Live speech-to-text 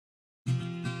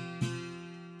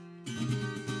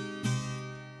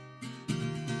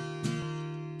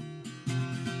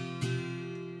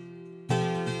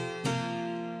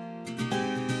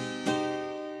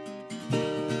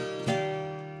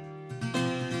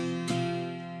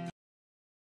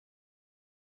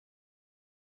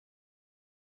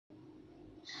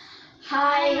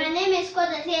Hi, my name is GUO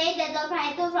CHENGXI, years old,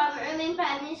 primary 2 from YUMIN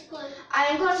Primary School. I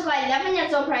am GUO CHENGXI, 11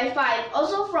 years old, primary 5,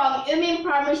 also from YUMIN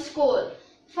Primary School.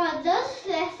 For this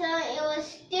lesson, it will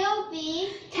still be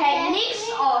Techniques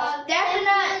of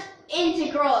Definite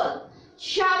Integral.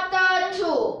 Chapter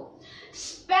 2,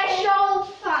 Special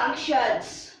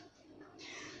Functions.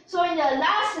 So in the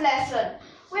last lesson,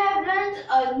 we have learned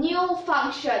a new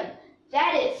function,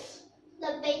 that is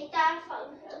the beta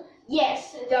function.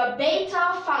 Yes, the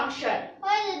beta function.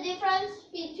 What is the difference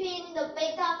between the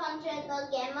beta function and the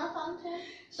gamma function?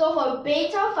 So for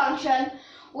beta function,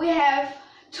 we have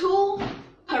two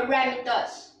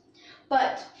parameters.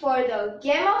 But for the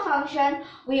gamma function,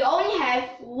 we only have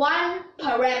one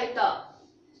parameter.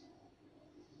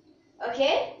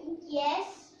 Okay?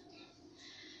 Yes.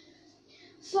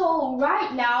 So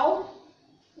right now,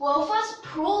 we'll first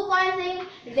prove one thing,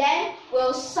 then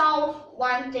we'll solve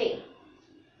one thing.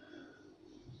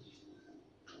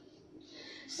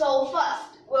 So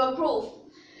first, we'll prove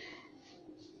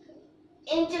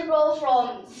integral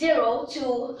from 0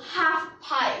 to half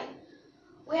pi.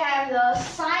 We have the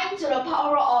sine to the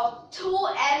power of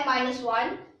 2n minus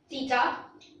 1 theta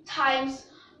times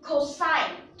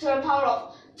cosine to the power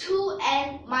of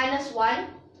 2n minus 1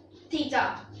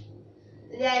 theta.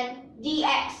 Then d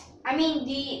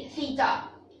theta.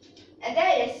 And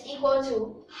that is equal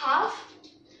to half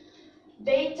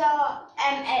beta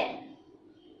mn.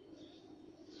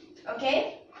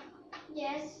 Okay?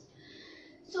 Yes.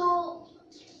 So,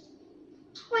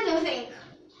 what do you think?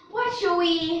 What should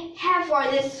we have for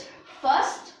this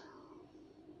first?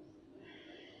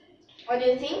 What do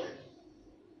you think?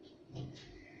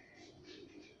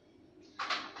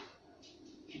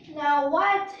 Now,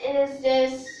 what is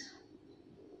this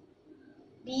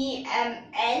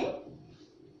BMN?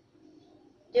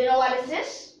 Do you know what is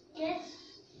this? Yes.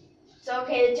 So,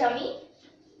 can you tell me?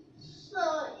 So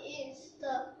it's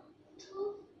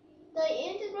the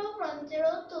integral from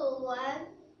 0 to 1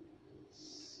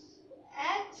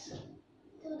 x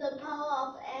to the power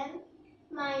of n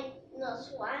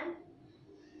minus 1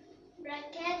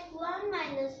 bracket 1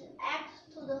 minus x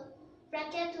to the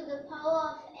bracket to the power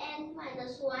of n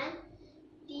minus 1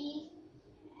 dx.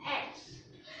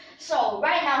 So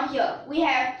right now here we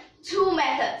have two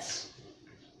methods.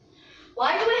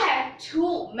 Why do we have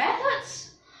two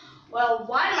methods? Well,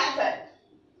 one method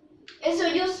is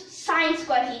to use sine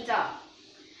square theta.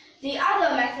 The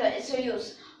other method is to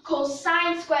use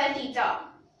cosine square theta,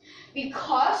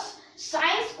 because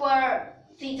sine square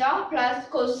theta plus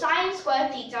cosine square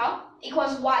theta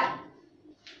equals 1.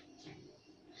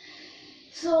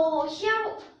 So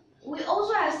here we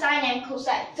also have sine and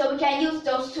cosine, so we can use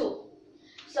those two.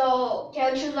 So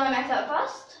can you choose one method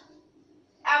first?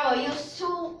 I will use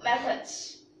two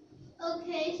methods.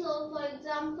 Okay, so for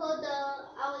example,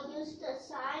 I will use the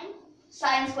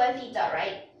Sine square theta,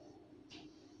 right?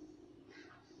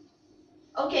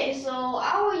 Okay, so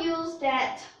I will use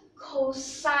that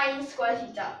cosine square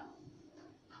theta.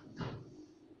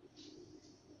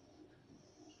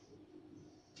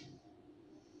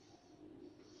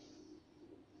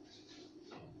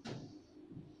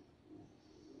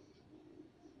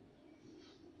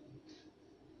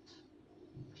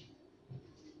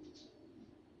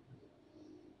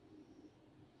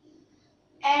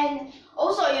 And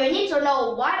also you need to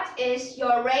know what is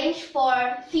your range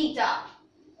for theta.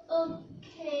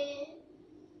 Okay.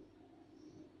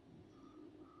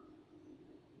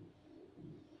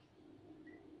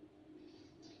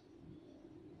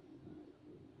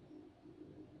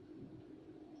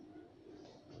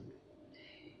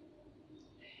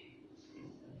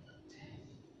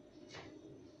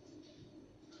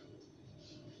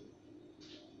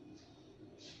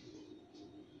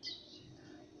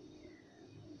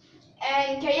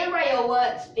 And can you write your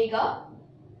words bigger?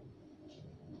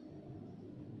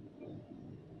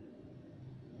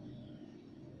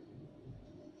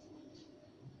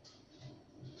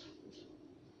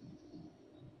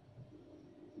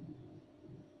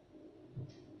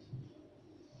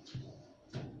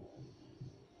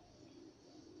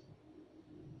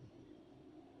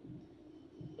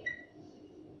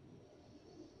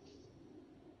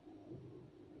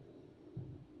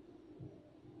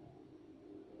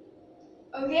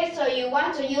 Okay, so you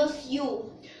want to use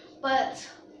U, but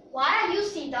why I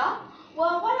use theta?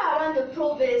 Well, what I want to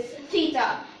prove is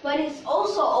theta, but it's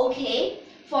also okay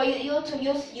for you to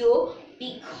use U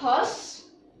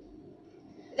because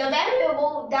the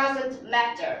variable doesn't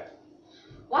matter.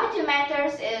 What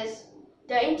matters is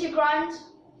the integrand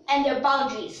and the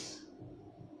boundaries.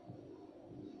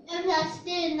 If that's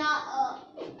still not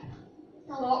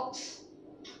a Box.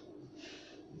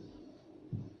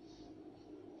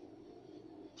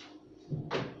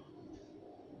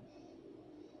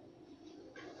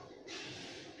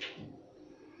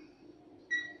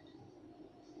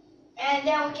 And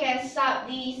then we can sub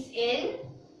these in.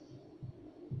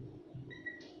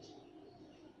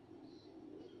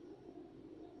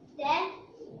 Then,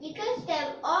 because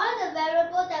all the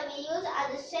variables that we use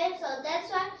are the same, so that's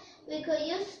why we could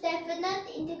use definite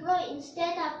integral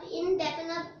instead of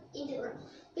indefinite integral.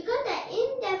 Because the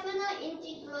indefinite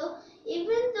integral,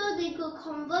 even though they could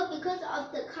convert because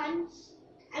of the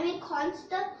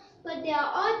constant, but they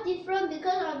are all different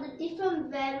because of the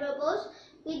different variables.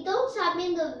 We don't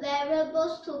submit the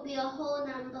variables to be a whole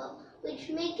number, which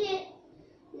make it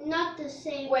not the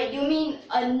same. Wait, you mean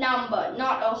a number,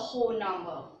 not a whole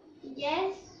number?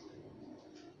 Yes.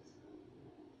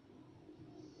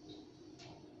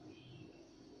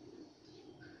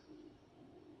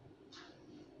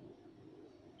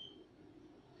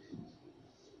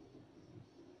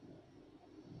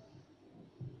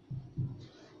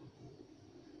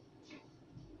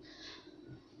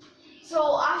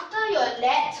 So after your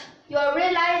let, you'll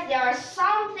realize there are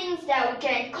some things that we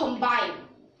can combine.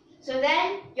 So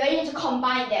then you need to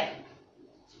combine them.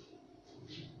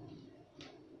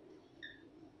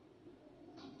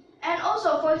 And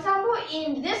also, for example,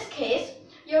 in this case,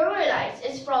 you realize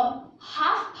it's from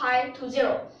half pi to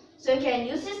 0. So you can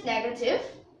use this negative,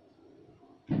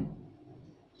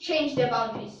 change the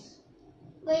boundaries.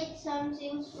 Wait,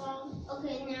 something's wrong.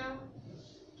 Okay, now.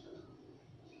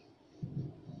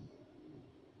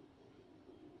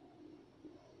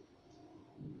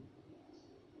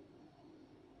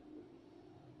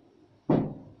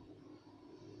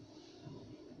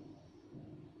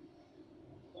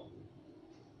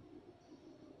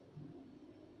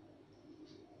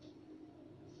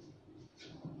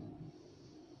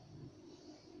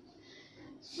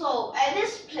 So at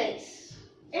this place,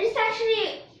 it is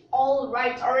actually all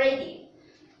right already.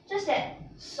 Just that,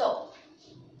 so.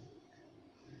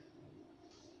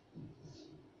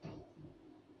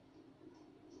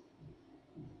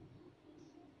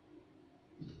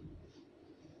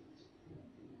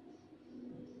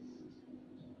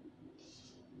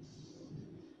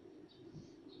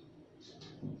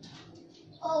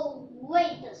 Oh,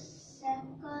 wait a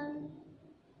second.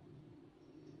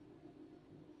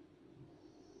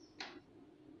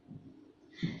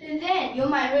 Then you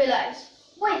might realize,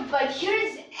 wait, but here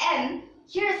is m,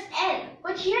 here is n,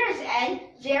 but here is n,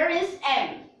 there is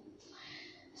m.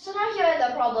 So now here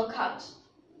the problem comes.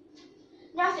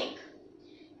 Now think,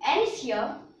 n is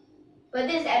here, but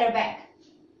this is at the back.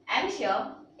 M is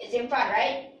here, it's in front,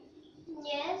 right?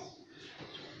 Yes.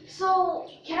 So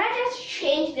can I just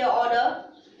change the order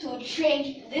to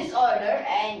change this order?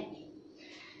 And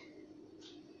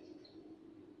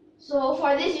so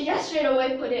for this you just straight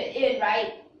away put it in,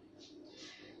 right?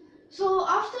 So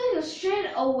after you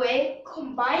straight away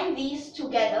combine these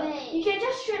together, Wait. you can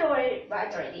just straight away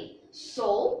write already.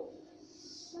 So,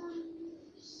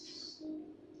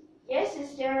 yes,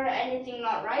 is there anything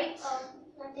not right? Oh,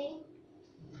 nothing.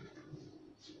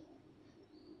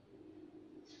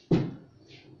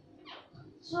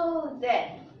 So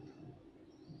then,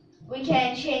 we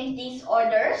can change these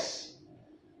orders.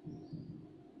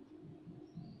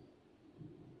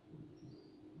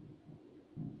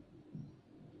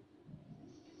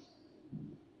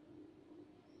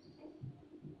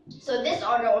 So this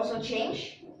order also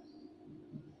change.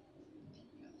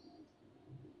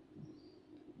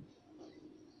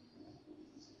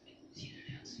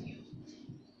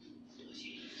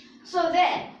 So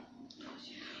then,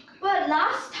 but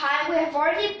last time we have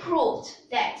already proved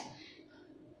that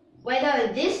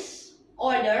whether this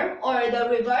order or the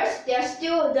reverse, they are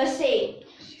still the same.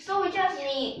 So we just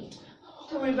need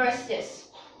to reverse this.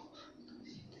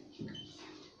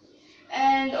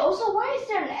 And also, why is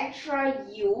there an extra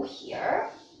U here?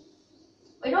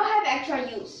 We don't have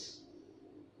extra U's.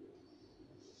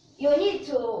 You need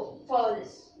to follow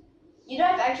this. You don't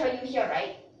have extra U here,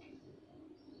 right?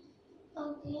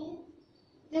 Okay.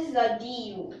 This is a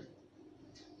DU.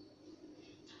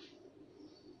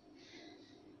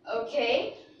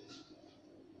 Okay.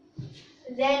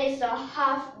 Then it's a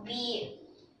half BMN.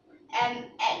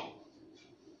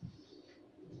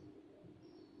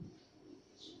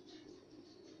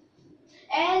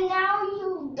 And now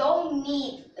you don't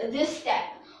need this step.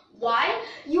 Why?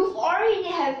 You already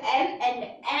have M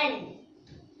and N,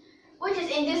 which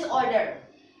is in this order.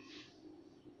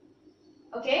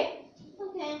 Okay?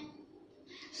 Okay.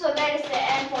 So that is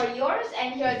the N for yours,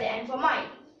 and here's the N for mine.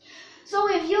 So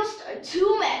we've used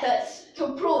two methods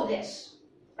to prove this,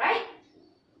 right?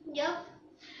 Yep.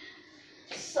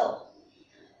 So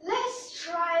let's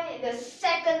try the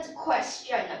second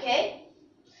question, okay?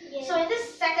 Yes. So in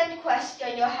this second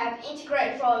question, you have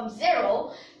integrate from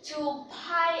 0 to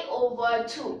pi over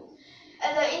 2.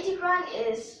 And the integrand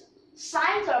is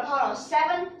sine to the power of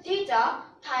 7 theta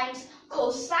times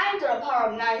cosine to the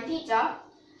power of 9 theta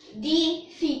d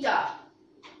theta.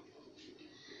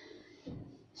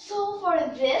 So for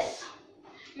this,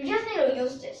 you just need to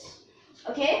use this.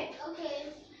 Okay?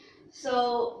 Okay.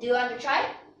 So do you want to try?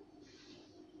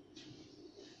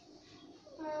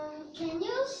 Can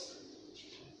you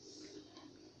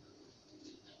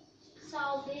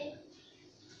solve it?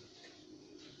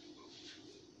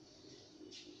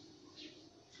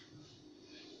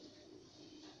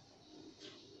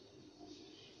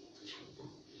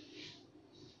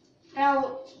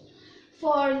 Now,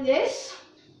 for this,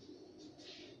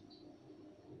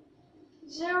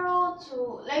 0 to,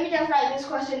 let me just write this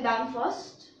question down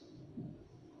first.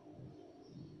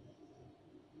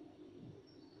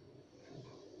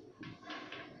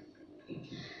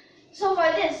 So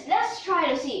for this, let's try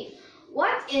to see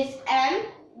what is m,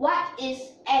 what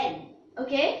is n,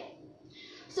 okay?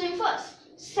 So you first,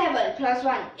 7 plus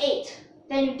 1, 8,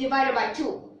 then you divide it by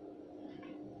 2.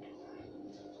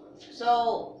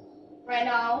 So right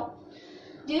now,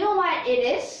 do you know what it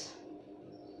is?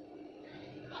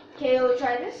 Okay, we'll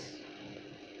try this.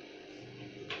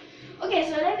 Okay,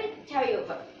 so let me tell you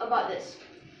about this.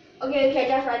 Okay,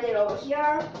 just write it over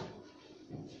here.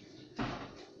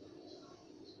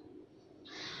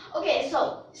 Okay,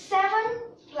 so 7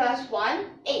 plus 1,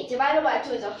 8 divided by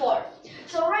 2 is a 4.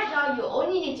 So right now you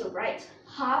only need to write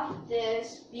half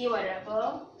this, be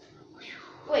whatever.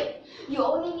 Wait, you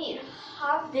only need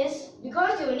half this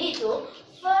because you need to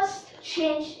first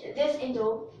change this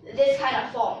into this kind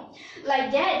of form.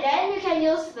 Like that, then you can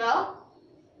use the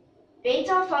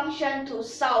beta function to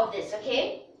solve this,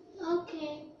 okay?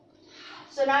 Okay.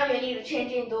 So now you need to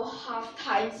change it into half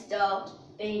times the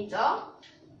beta.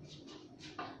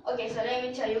 Okay, so let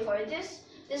me tell you for this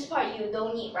part you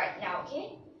don't need right now,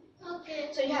 okay? Okay.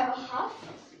 So you have a half.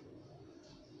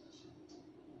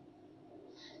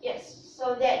 Yes,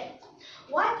 so then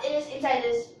what is inside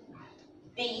this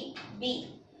B?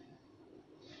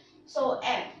 So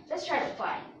M, let's try to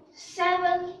find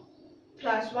 7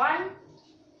 plus 1,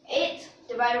 8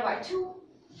 divided by 2,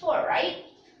 4, right?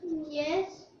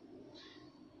 Yes.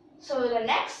 So the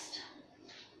next,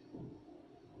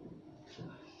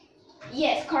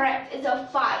 yes, correct, it's a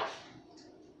 5.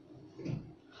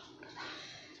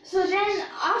 So then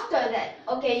after that,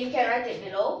 okay, you can write it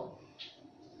below.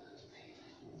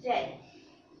 Then,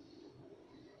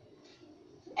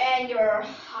 and your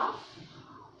half,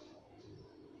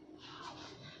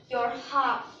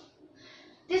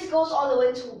 this goes all the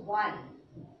way to 1.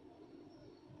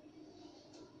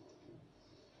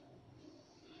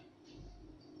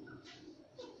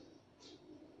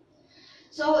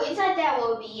 So inside that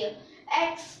will be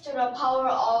x to the power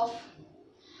of,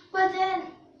 but then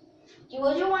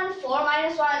would you want 4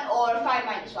 minus 1 or 5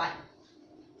 minus 1?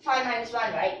 5 minus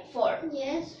 1, right? 4.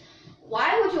 Yes.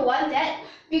 Why would you want that?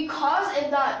 Because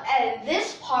if not,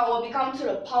 this part will become to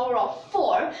the power of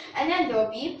 4, and then there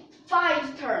will be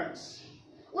 5 terms,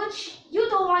 which you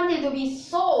don't want it to be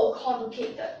so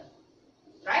complicated,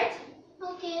 right?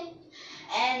 Okay.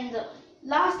 And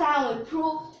last time we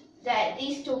proved that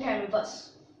these two can reverse.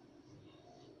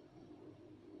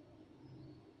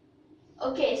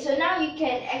 Okay, so now you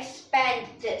can expand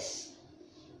this.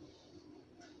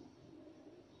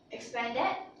 Expand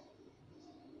that.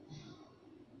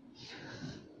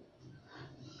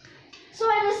 So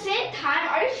at the same time,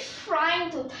 are you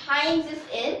trying to times this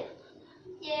in?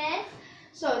 Yes.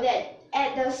 So that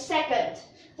at the second,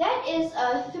 that is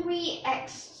a 3x.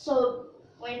 So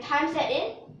when you times that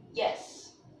in,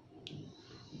 yes.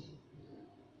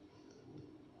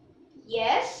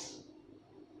 Yes.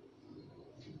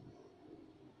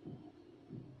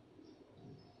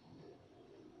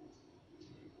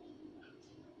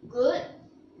 Good.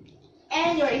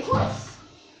 And your equals.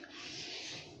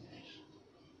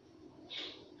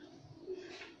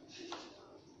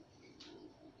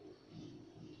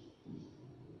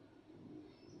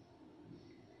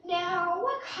 Now,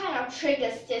 what kind of trick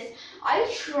is this? Are you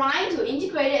trying to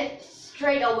integrate it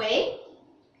straight away?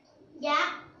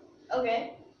 Yeah.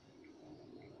 Okay.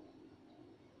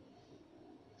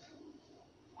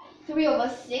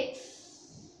 3/6.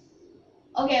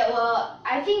 Okay, well,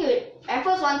 I think you at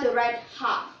first want to write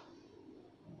half.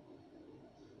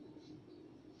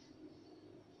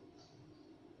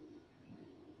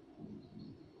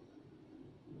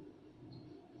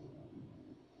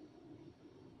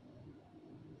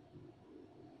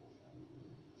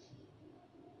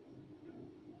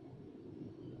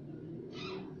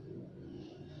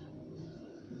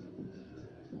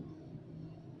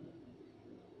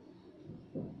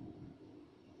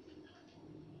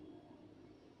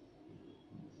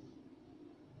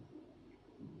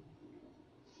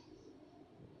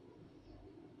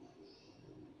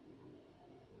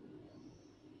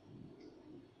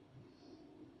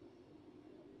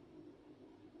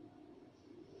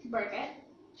 bracket.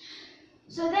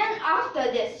 So then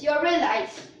after this, you'll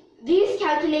realize these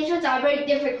calculations are very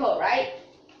difficult, right?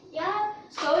 Yeah.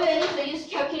 So you need to use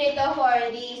calculator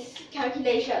for these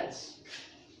calculations.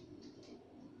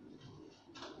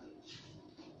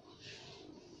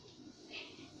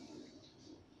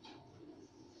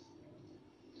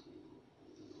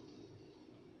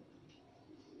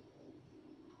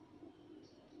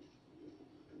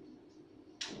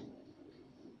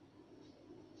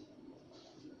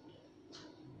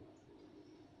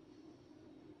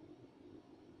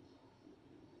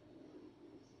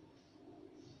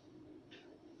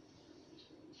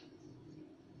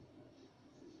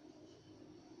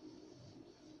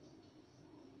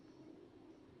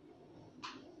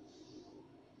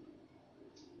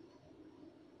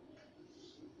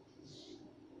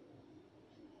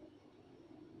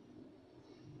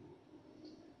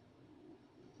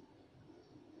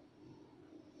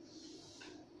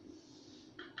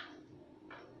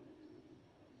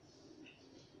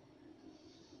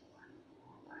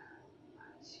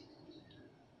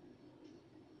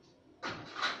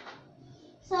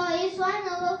 So it's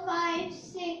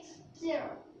 1/560.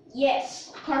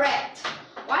 Yes, correct.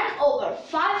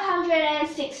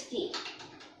 1/560.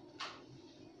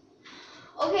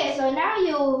 Okay, so now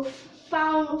you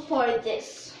found for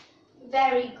this.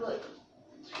 Very good.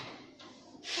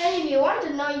 And if you want to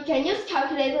know, you can use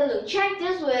calculator to check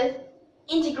this with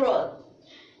integral.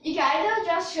 You can either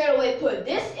just straight away put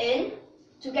this in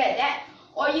to get that,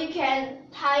 or you can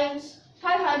times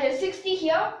 560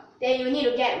 here, then you need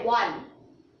to get 1.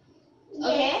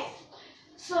 Okay? Yes.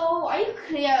 So are you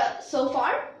clear so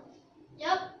far?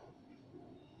 Yep.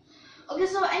 Okay,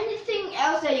 so anything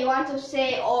else that you want to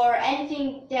say or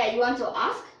anything that you want to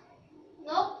ask?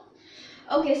 Nope.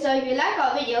 Okay, so if you like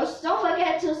our videos, don't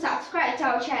forget to subscribe to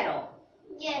our channel.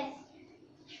 Yes.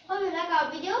 Hope you like our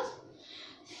videos.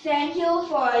 Thank you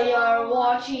for your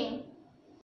watching.